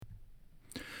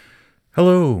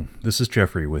Hello, this is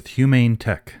Jeffrey with Humane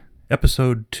Tech,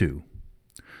 Episode 2.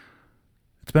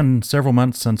 It's been several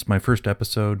months since my first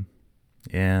episode,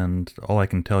 and all I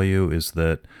can tell you is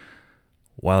that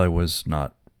while I was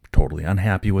not totally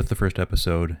unhappy with the first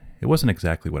episode, it wasn't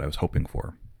exactly what I was hoping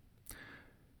for.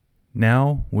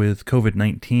 Now, with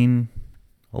COVID-19,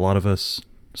 a lot of us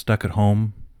stuck at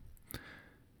home,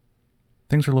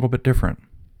 things are a little bit different.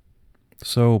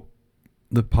 So,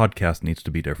 the podcast needs to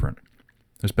be different.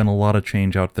 There's been a lot of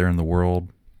change out there in the world.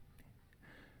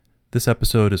 This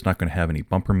episode is not going to have any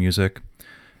bumper music.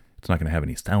 It's not going to have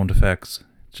any sound effects.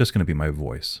 It's just going to be my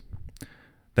voice.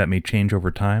 That may change over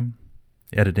time.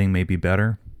 Editing may be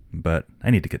better, but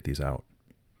I need to get these out.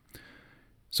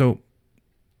 So,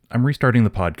 I'm restarting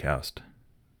the podcast.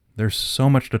 There's so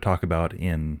much to talk about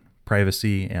in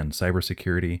privacy and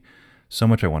cybersecurity, so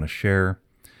much I want to share,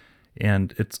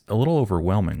 and it's a little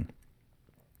overwhelming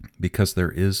because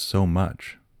there is so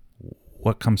much.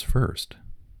 What comes first?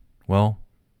 Well,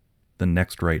 the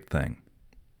next right thing.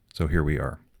 So here we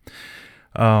are.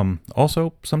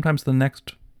 Also, sometimes the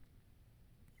next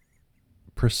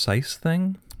precise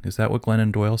thing. Is that what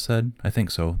Glennon Doyle said? I think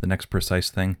so. The next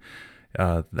precise thing.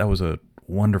 That was a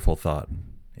wonderful thought,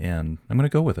 and I'm going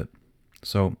to go with it.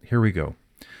 So here we go.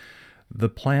 The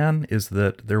plan is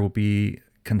that there will be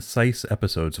concise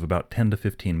episodes of about 10 to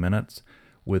 15 minutes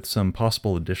with some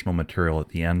possible additional material at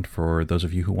the end for those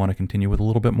of you who want to continue with a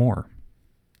little bit more.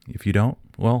 If you don't,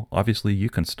 well, obviously you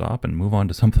can stop and move on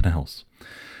to something else.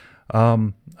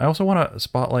 I also want to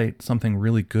spotlight something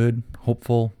really good,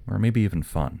 hopeful, or maybe even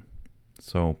fun.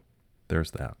 So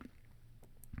there's that.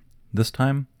 This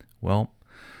time, well,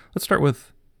 let's start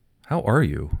with, how are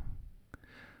you?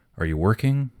 Are you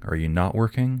working? Are you not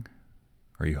working?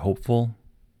 Are you hopeful?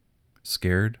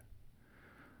 Scared?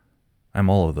 I'm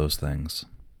all of those things.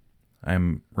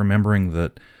 I'm remembering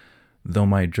that though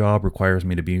my job requires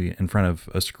me to be in front of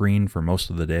a screen for most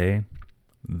of the day,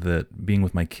 that being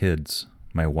with my kids,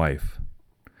 my wife,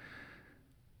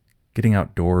 getting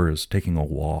outdoors, taking a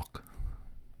walk,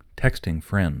 texting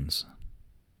friends,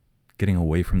 getting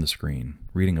away from the screen,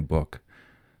 reading a book,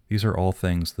 these are all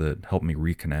things that help me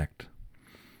reconnect.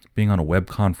 Being on a web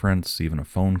conference, even a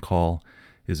phone call,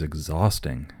 is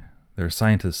exhausting. There are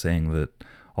scientists saying that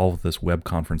all of this web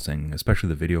conferencing, especially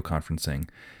the video conferencing,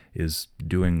 is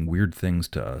doing weird things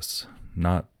to us,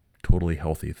 not totally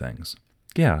healthy things.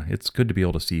 Yeah, it's good to be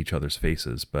able to see each other's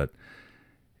faces, but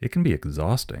it can be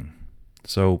exhausting.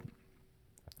 So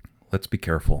let's be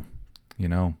careful.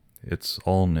 It's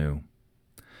all new.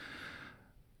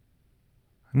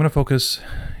 I'm going to focus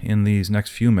in these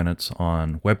next few minutes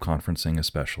on web conferencing,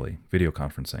 especially video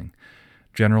conferencing,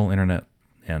 general internet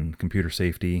and computer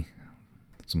safety,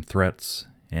 some threats,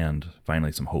 and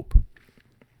finally some hope.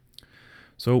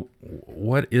 So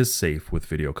what is safe with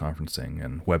video conferencing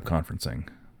and web conferencing?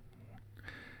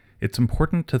 It's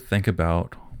important to think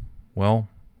about, well,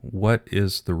 what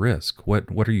is the risk?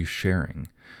 What are you sharing?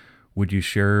 Would you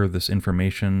share this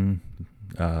information,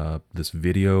 this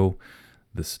video,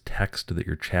 this text that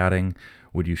you're chatting?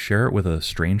 Would you share it with a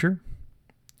stranger?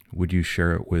 Would you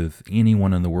share it with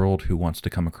anyone in the world who wants to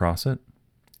come across it?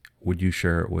 Would you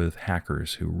share it with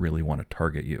hackers who really want to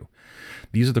target you?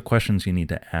 These are the questions you need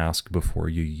to ask before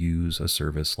you use a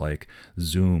service like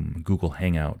Zoom, Google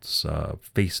Hangouts,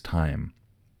 FaceTime,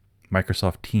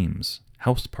 Microsoft Teams,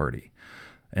 House Party,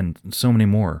 and so many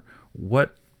more.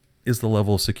 What is the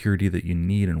level of security that you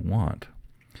need and want?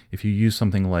 If you use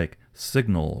something like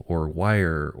Signal or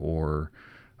Wire or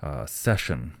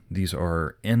Session, these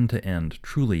are end-to-end,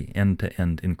 truly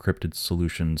end-to-end encrypted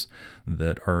solutions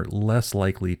that are less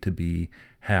likely to be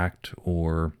hacked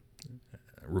or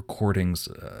recordings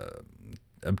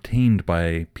obtained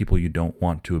by people you don't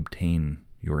want to obtain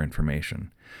your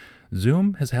information.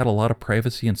 Zoom has had a lot of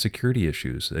privacy and security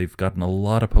issues. They've gotten a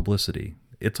lot of publicity.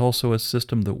 It's also a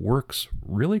system that works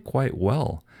really quite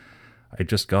well. I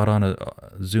just got on a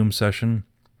Zoom session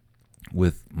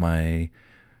with my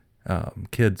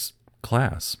kids'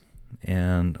 class,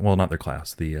 and, well, not their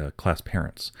class, the class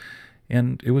parents.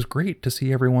 And it was great to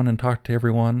see everyone and talk to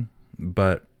everyone,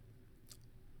 but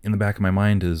in the back of my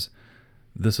mind is,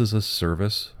 this is a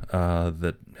service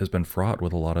that has been fraught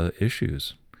with a lot of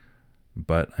issues.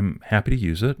 But I'm happy to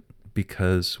use it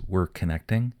because we're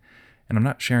connecting, and I'm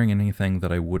not sharing anything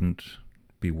that I wouldn't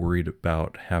be worried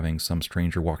about having some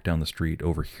stranger walk down the street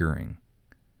overhearing.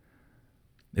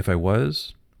 If I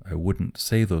was, I wouldn't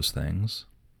say those things,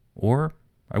 or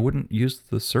I wouldn't use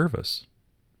the service.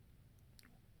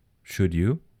 Should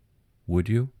you? Would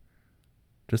you?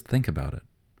 Just think about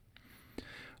it.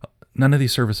 None of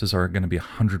these services are going to be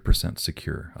 100%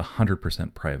 secure,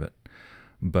 100% private.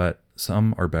 but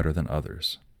some are better than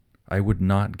others. I would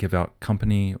not give out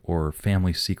company or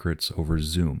family secrets over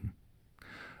Zoom.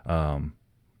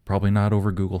 Probably not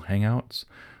over Google Hangouts.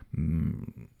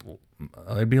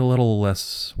 I'd be a little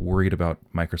less worried about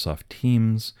Microsoft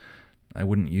Teams. I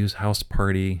wouldn't use House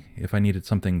Party. If I needed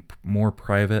something more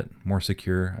private, more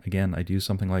secure, again, I'd use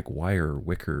something like Wire,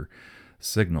 Wickr,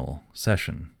 Signal,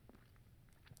 Session,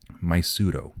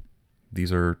 MySudo.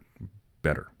 These are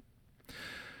better.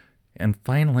 And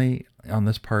finally, on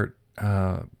this part,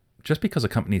 just because a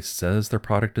company says their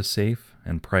product is safe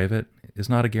and private is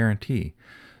not a guarantee.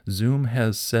 Zoom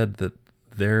has said that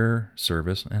their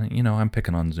service, and I'm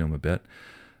picking on Zoom a bit,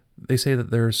 they say that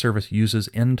their service uses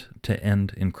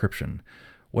end-to-end encryption.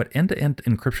 What end-to-end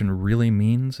encryption really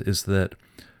means is that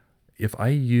if I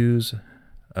use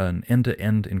an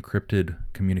end-to-end encrypted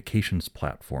communications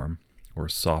platform or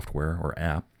software or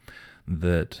app,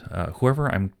 that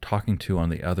whoever I'm talking to on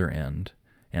the other end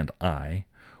and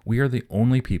we are the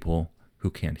only people who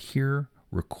can hear,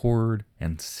 record,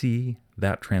 and see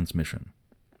that transmission.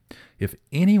 If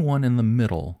anyone in the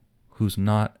middle who's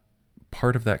not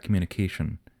part of that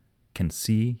communication can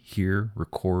see, hear,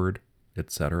 record,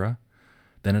 etc.,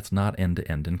 then it's not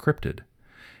end-to-end encrypted.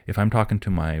 If I'm talking to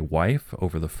my wife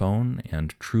over the phone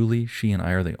and truly she and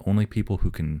I are the only people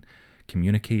who can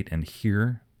communicate and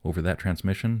hear over that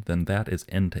transmission, then that is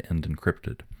end-to-end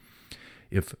encrypted.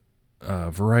 If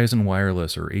Verizon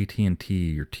Wireless or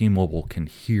AT&T or T-Mobile can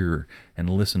hear and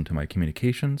listen to my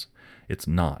communications, it's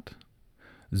not.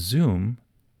 Zoom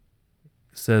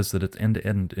says that it's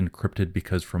end-to-end encrypted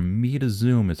because from me to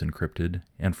Zoom is encrypted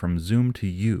and from Zoom to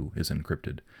you is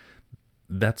encrypted.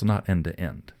 That's not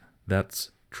end-to-end.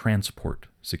 That's transport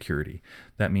security.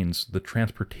 That means the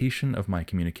transportation of my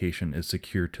communication is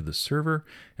secure to the server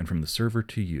and from the server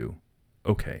to you.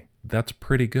 Okay, that's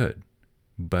pretty good,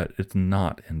 but it's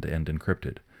not end-to-end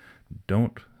encrypted.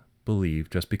 Don't believe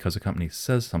just because a company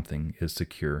says something is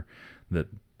secure that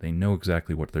they know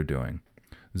exactly what they're doing.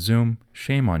 Zoom,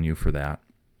 shame on you for that.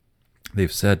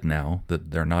 They've said now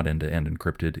that they're not end-to-end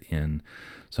encrypted in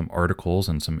some articles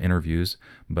and some interviews,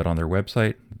 but on their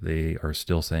website, they are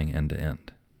still saying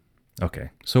end-to-end.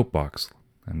 Okay, soapbox.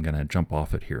 I'm going to jump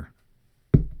off it here.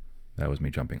 That was me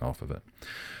jumping off of it.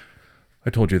 I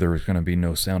told you there was going to be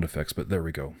no sound effects, but there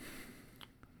we go.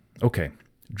 Okay,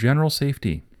 general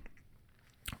safety.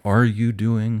 Are you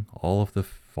doing all of the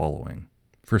following?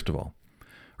 First of all,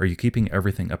 are you keeping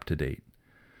everything up to date?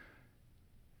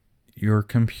 Your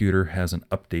computer has an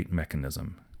update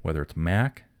mechanism, whether it's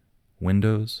Mac,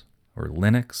 Windows, or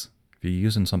Linux. If you're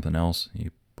using something else, you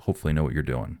hopefully know what you're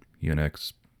doing.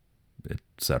 Unix,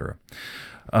 etc.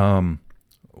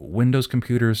 Windows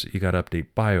computers, you got to update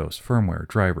BIOS, firmware,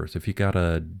 drivers. If you got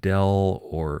a Dell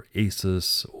or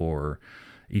Asus or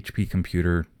HP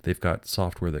computer, they've got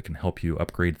software that can help you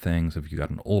upgrade things. If you got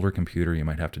an older computer, you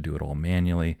might have to do it all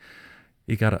manually.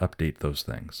 You got to update those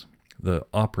things. The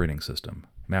operating system,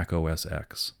 Mac OS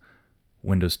X,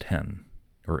 Windows 10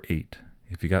 or 8.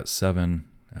 If you got 7,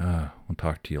 we'll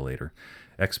talk to you later.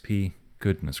 XP,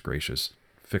 goodness gracious,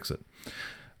 fix it.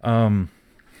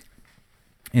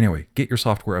 Anyway, get your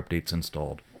software updates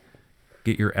installed.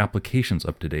 Get your applications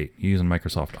up to date using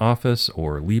Microsoft Office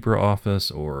or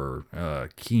LibreOffice or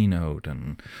Keynote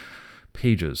and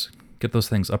Pages. Get those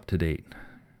things up to date.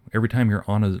 Every time you're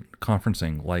on a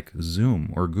conferencing like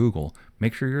Zoom or Google,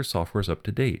 make sure your software is up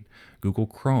to date. Google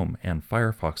Chrome and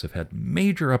Firefox have had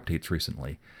major updates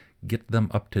recently. Get them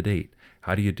up to date.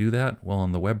 How do you do that? Well,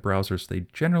 in the web browsers, they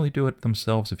generally do it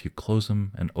themselves if you close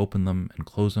them and open them and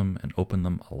close them and open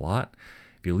them a lot.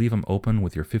 If you leave them open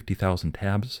with your 50,000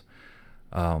 tabs,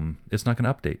 it's not going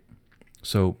to update.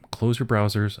 So close your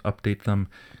browsers, update them,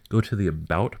 go to the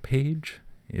About page.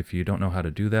 If you don't know how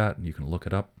to do that, you can look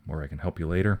it up or I can help you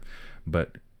later,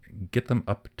 but get them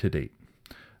up to date.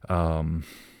 On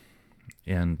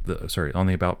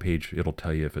the About page, it'll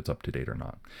tell you if it's up to date or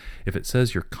not. If it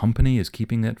says your company is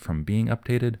keeping it from being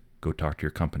updated, go talk to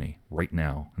your company right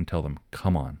now and tell them,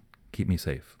 come on, keep me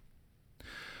safe.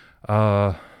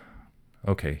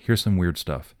 Okay, here's some weird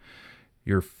stuff.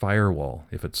 Your firewall,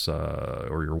 if it's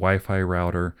or your Wi-Fi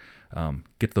router,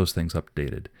 get those things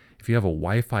updated. If you have a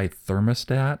Wi-Fi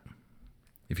thermostat,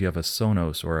 if you have a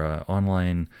Sonos or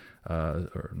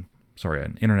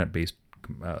an internet-based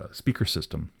speaker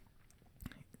system,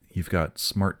 you've got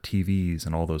smart TVs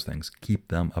and all those things. Keep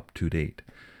them up to date.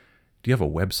 Do you have a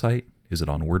website? Is it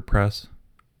on WordPress?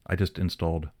 I just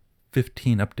installed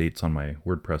 15 updates on my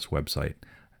WordPress website.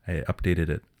 I updated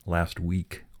it last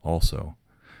week also.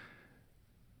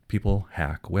 People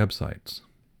hack websites.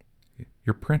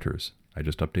 Your printers. I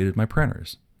just updated my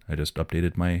printers. I just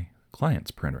updated my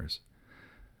clients' printers.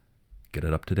 get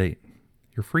it up to date.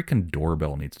 Your freaking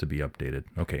doorbell needs to be updated.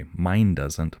 Okay, mine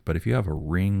doesn't, but if you have a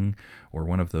Ring or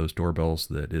one of those doorbells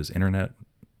that is Internet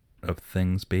of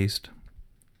Things based,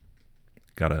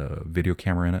 got a video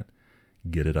camera in it,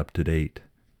 get it up to date.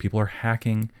 People are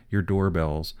hacking your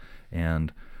doorbells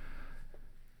and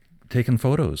taking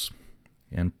photos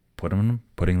and putting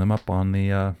them up on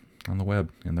the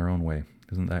web in their own way.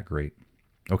 Isn't that great?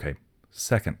 Okay,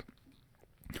 second.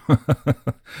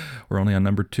 We're only on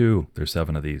number 2. There's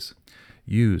 7 of these.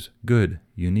 Use good,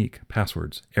 unique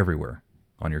passwords everywhere.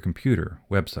 On your computer,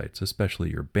 websites,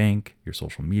 especially your bank, your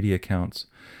social media accounts.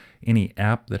 Any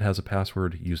app that has a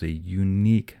password, use a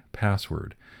unique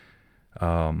password.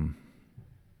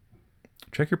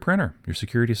 Check your printer, your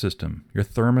security system, your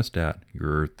thermostat,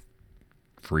 your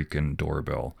freaking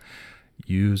doorbell.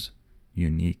 Use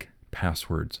unique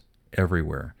passwords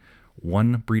everywhere.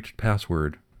 One breached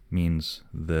password means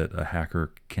that a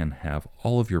hacker can have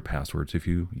all of your passwords if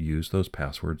you use those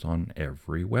passwords on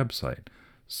every website.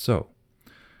 So,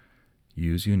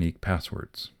 use unique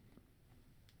passwords.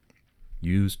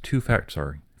 Use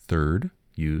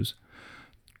use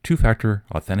two-factor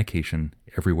authentication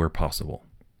everywhere possible.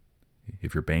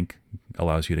 If your bank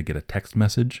allows you to get a text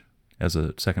message as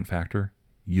a second factor,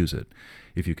 use it.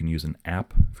 If you can use an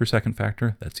app for second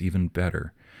factor, that's even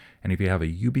better. And if you have a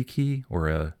YubiKey or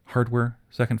a hardware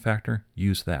second factor,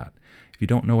 use that. If you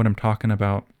don't know what I'm talking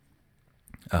about,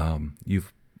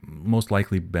 you've most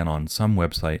likely been on some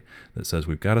website that says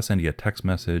we've got to send you a text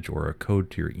message or a code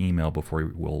to your email before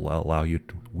we will allow you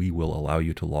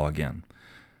to log in.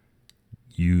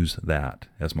 Use that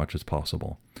as much as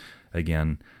possible.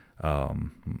 Again,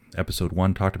 episode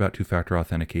 1 talked about two-factor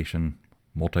authentication,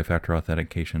 multi-factor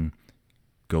authentication.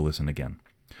 Go listen again.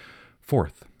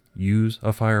 Fourth, use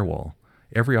a firewall.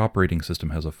 Every operating system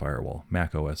has a firewall.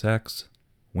 Mac OS X,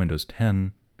 Windows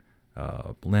 10,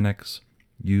 Linux.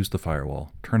 Use the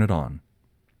firewall. Turn it on.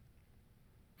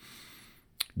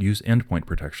 Use endpoint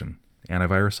protection.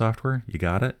 Antivirus software, you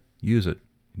got it? Use it.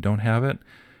 Don't have it?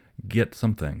 Get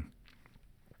something.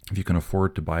 If you can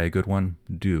afford to buy a good one,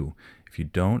 do. If you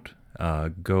don't,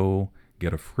 go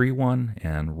get a free one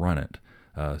and run it.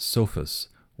 Sophos,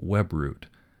 Webroot,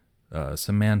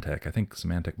 Symantec. I think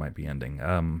Symantec might be ending.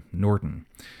 Norton.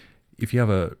 If you have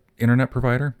an internet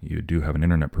provider, you do have an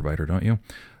internet provider, don't you?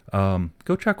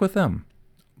 Go check with them.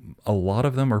 A lot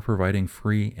of them are providing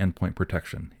free endpoint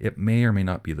protection. It may or may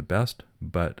not be the best,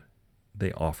 but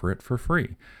they offer it for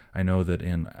free. I know that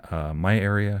in my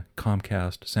area,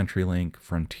 Comcast, CenturyLink,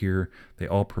 Frontier, they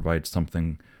all provide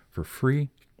something for free.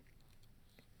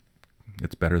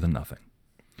 It's better than nothing.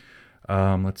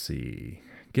 Let's see.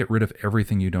 Get rid of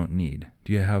everything you don't need.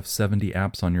 Do you have 70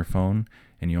 apps on your phone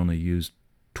and you only use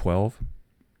 12?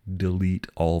 Delete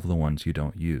all of the ones you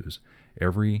don't use.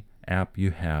 Every app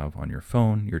you have on your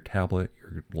phone, your tablet,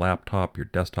 your laptop, your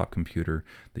desktop computer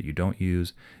that you don't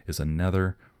use is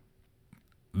another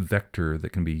vector that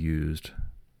can be used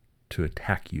to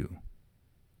attack you.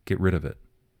 Get rid of it.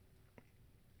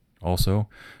 Also,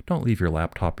 don't leave your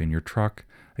laptop in your truck.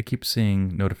 I keep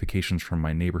seeing notifications from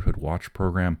my neighborhood watch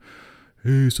program.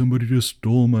 Hey, somebody just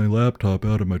stole my laptop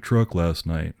out of my truck last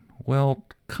night. Well,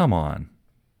 come on.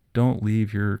 Don't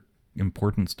leave your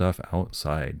important stuff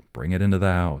outside. Bring it into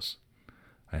the house.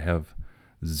 I have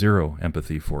zero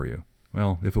empathy for you.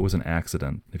 Well, if it was an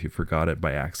accident, if you forgot it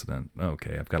by accident,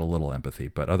 okay, I've got a little empathy,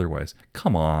 but otherwise,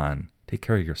 come on, take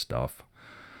care of your stuff.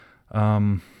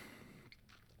 7th,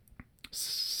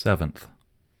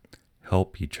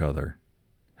 help each other.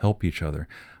 Help each other.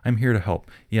 I'm here to help.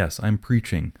 Yes, I'm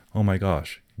preaching. Oh my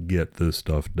gosh, get this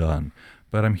stuff done.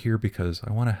 But I'm here because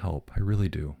I want to help. I really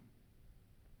do.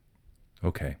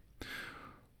 Okay.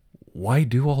 Why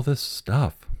do all this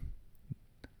stuff?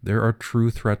 There are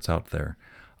true threats out there.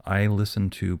 I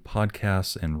listen to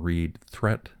podcasts and read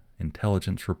threat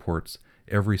intelligence reports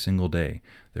every single day.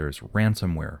 There's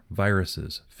ransomware,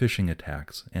 viruses, phishing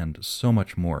attacks, and so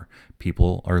much more.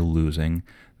 People are losing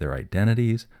their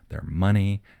identities, their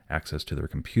money, access to their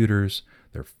computers,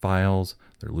 their files.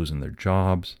 They're losing their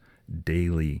jobs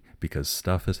daily because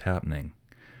stuff is happening.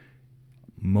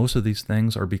 Most of these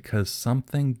things are because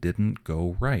something didn't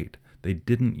go right. They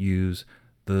didn't use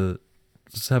the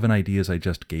 7 ideas I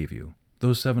just gave you.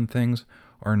 Those 7 things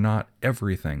are not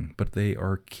everything, but they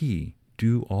are key.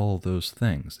 Do all those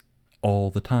things all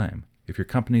the time. If your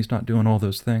company's not doing all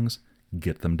those things,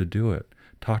 get them to do it.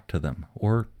 Talk to them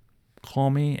or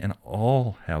call me and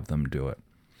I'll have them do it.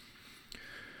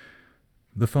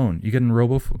 The phone. You getting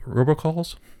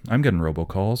robocalls? I'm getting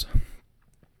robocalls.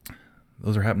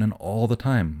 Those are happening all the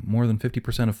time. More than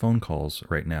 50% of phone calls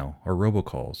right now are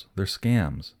robocalls. They're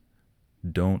scams.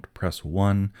 Don't press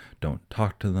 1. Don't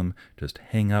talk to them. Just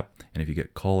hang up. And if you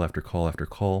get call after call after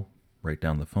call, write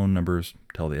down the phone numbers,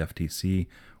 tell the FTC,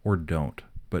 or don't.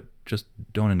 But just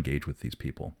don't engage with these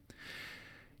people.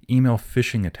 Email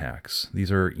phishing attacks.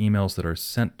 These are emails that are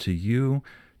sent to you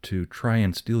to try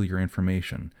and steal your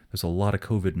information. There's a lot of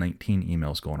COVID-19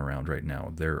 emails going around right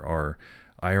now. There are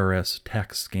IRS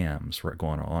tax scams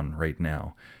going on right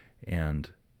now. And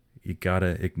you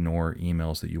gotta ignore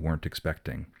emails that you weren't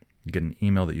expecting. You get an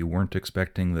email that you weren't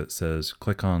expecting that says,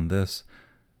 click on this,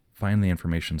 find the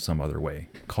information some other way.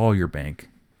 Call your bank,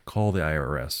 call the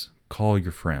IRS, call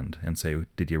your friend and say,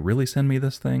 did you really send me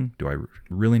this thing? Do I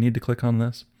really need to click on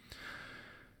this?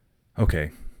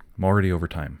 Okay, I'm already over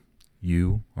time.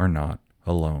 You are not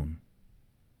alone.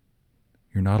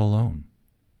 You're not alone.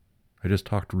 I just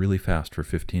talked really fast for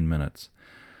 15 minutes.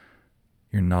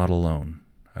 You're not alone.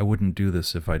 I wouldn't do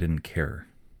this if I didn't care.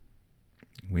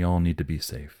 We all need to be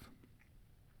safe.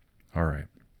 All right.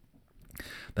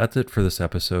 That's it for this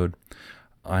episode.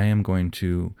 I am going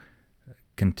to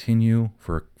continue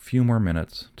for a few more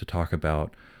minutes to talk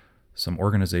about some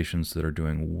organizations that are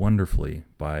doing wonderfully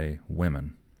by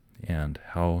women and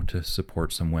how to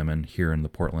support some women here in the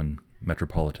Portland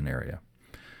metropolitan area.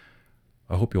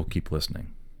 I hope you'll keep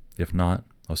listening. If not,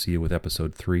 I'll see you with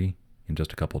episode 3 in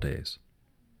just a couple days.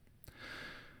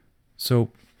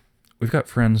 So, we've got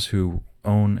friends who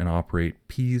own and operate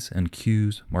P's and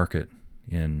Q's Market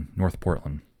in North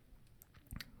Portland.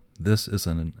 This is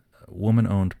a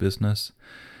woman-owned business.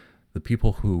 The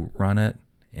people who run it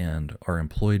and are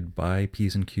employed by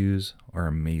P's and Q's are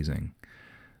amazing.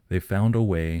 They found a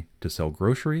way to sell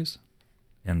groceries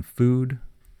and food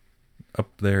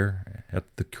up there at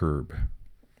the curb.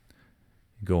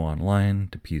 You go online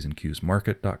to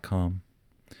psandqsmarket.com.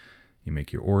 You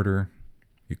make your order.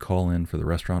 You call in for the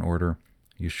restaurant order.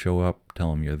 You show up,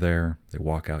 tell them you're there. They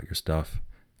walk out your stuff,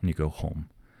 and you go home.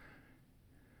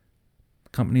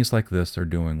 Companies like this are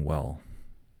doing well.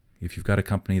 If you've got a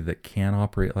company that can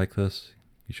operate like this,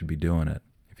 you should be doing it.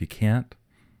 If you can't,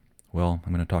 well,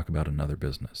 I'm going to talk about another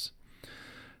business.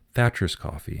 Thatcher's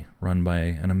Coffee, run by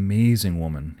an amazing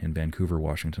woman in Vancouver,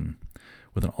 Washington,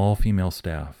 with an all-female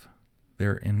staff.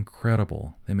 They're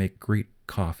incredible. They make great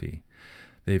coffee.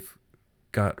 They've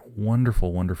got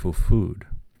wonderful, wonderful food.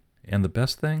 And the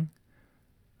best thing,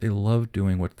 they love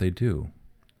doing what they do.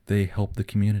 They help the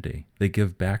community. They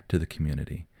give back to the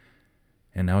community.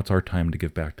 And now it's our time to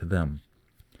give back to them.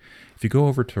 If you go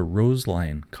over to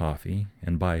Roseline Coffee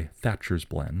and buy Thatcher's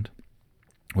Blend,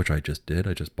 which I just did,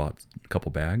 I just bought a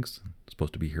couple bags. It's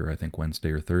supposed to be here, I think,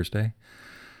 Wednesday or Thursday.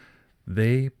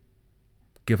 They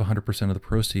give 100% of the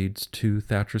proceeds to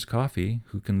Thatcher's Coffee,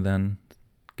 who can then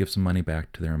give some money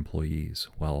back to their employees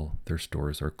while their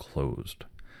stores are closed.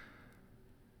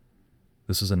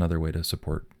 This is another way to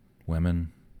support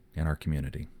women in our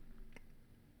community.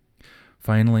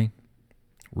 Finally,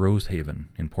 Rosehaven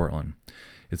in Portland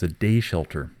is a day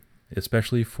shelter,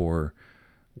 especially for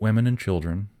women and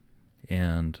children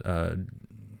and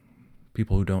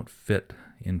people who don't fit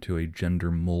into a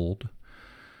gender mold.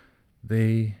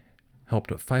 They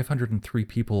helped 503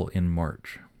 people in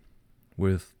March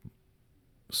with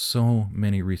so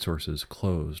many resources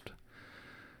closed.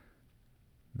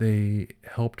 They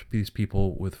helped these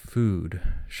people with food,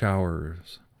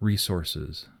 showers,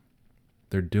 resources.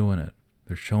 They're doing it.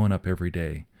 They're showing up every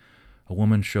day. A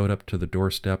woman showed up to the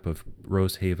doorstep of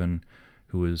Rosehaven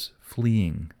who was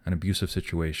fleeing an abusive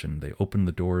situation. They opened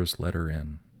the doors, let her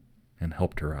in, and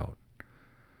helped her out.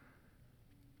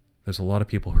 There's a lot of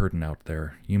people hurting out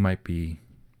there. You might be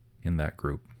in that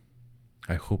group.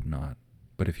 I hope not.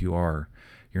 But if you are,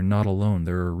 you're not alone.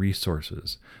 There are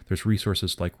resources. There's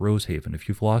resources like Rosehaven. If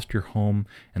you've lost your home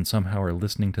and somehow are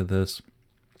listening to this,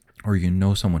 or you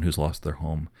know someone who's lost their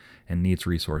home and needs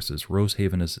resources,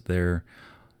 Rosehaven is there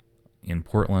in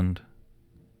Portland.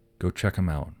 Go check them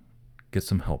out. Get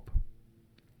some help.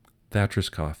 Thatcher's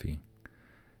Coffee,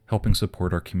 helping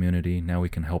support our community. Now we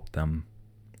can help them.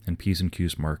 And P's and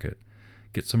Q's Market.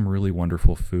 Get some really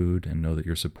wonderful food and know that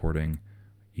you're supporting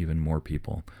even more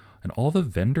people. And all the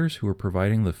vendors who are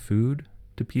providing the food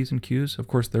to P's and Q's, of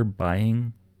course, they're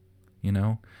buying,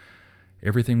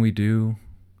 everything we do,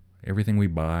 everything we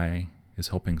buy is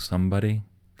helping somebody.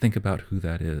 Think about who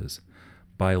that is.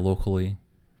 Buy locally.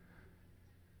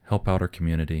 Help out our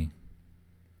community.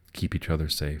 Keep each other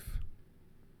safe.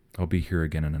 I'll be here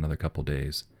again in another couple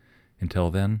days. Until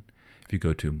then, if you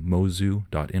go to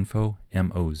mozu.info,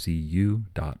 mozu.info,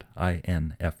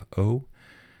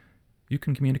 you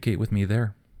can communicate with me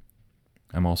there.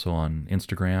 I'm also on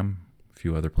Instagram, a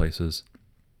few other places.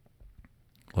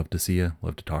 Love to see you.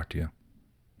 Love to talk to you.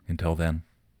 Until then,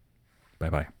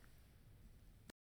 bye-bye.